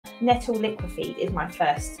Nettle Liquid Feed is my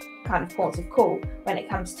first kind of port of call when it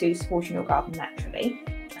comes to supporting your garden naturally.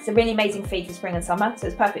 It's a really amazing feed for spring and summer, so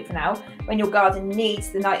it's perfect for now when your garden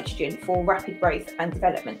needs the nitrogen for rapid growth and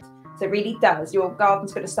development. So it really does. Your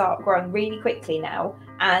garden's going to start growing really quickly now,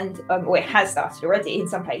 and or it has started already in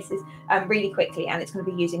some places, really quickly, and it's going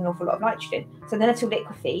to be using an awful lot of nitrogen. So the Nettle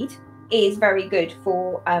Liquid Feed is very good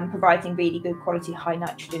for providing really good quality high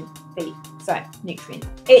nitrogen feed, so nutrient.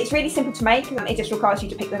 It's really simple to make. It just requires you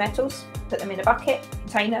to pick the nettles, put them in a bucket,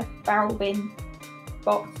 container, barrel, bin,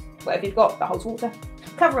 box, whatever you've got that holds water,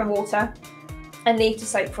 cover in water and leave to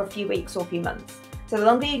soak for a few weeks or a few months. So the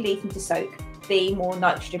longer you leave them to soak, the more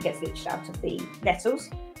nitrogen gets leached out of the nettles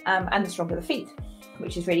and the stronger the feed,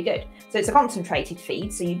 which is really good. So it's a concentrated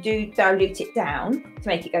feed, so you do dilute it down to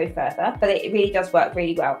make it go further, but it really does work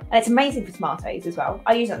really well. And it's amazing for tomatoes as well.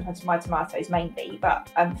 I use it on my tomatoes mainly,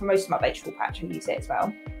 but for most of my vegetable patch I use it as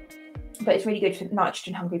well. But it's really good for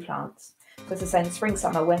nitrogen hungry plants. So as I say, in the spring,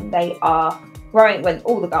 summer, when they are growing, when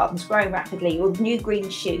all the garden's growing rapidly, or new green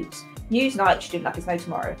shoots, use nitrogen like it's no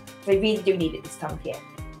tomorrow. They really do need it this time of year.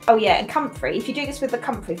 Oh yeah, and comfrey. If you do this with the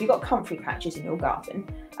comfrey, if you've got comfrey patches in your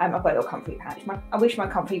garden, I've got a little comfrey patch. I wish my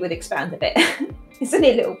comfrey would expand a bit. It's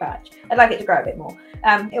only a little patch. I'd like it to grow a bit more.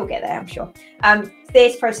 It'll get there, I'm sure.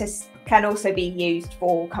 This process can also be used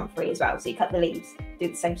for comfrey as well. So you cut the leaves, do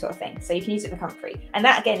the same sort of thing. So you can use it for comfrey. And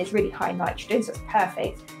that again is really high nitrogen, so it's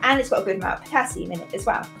perfect. And it's got a good amount of potassium in it as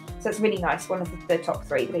well. So it's really nice, one of the top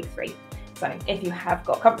three, the big three. So if you have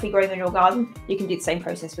got comfrey growing in your garden, you can do the same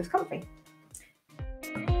process with comfrey.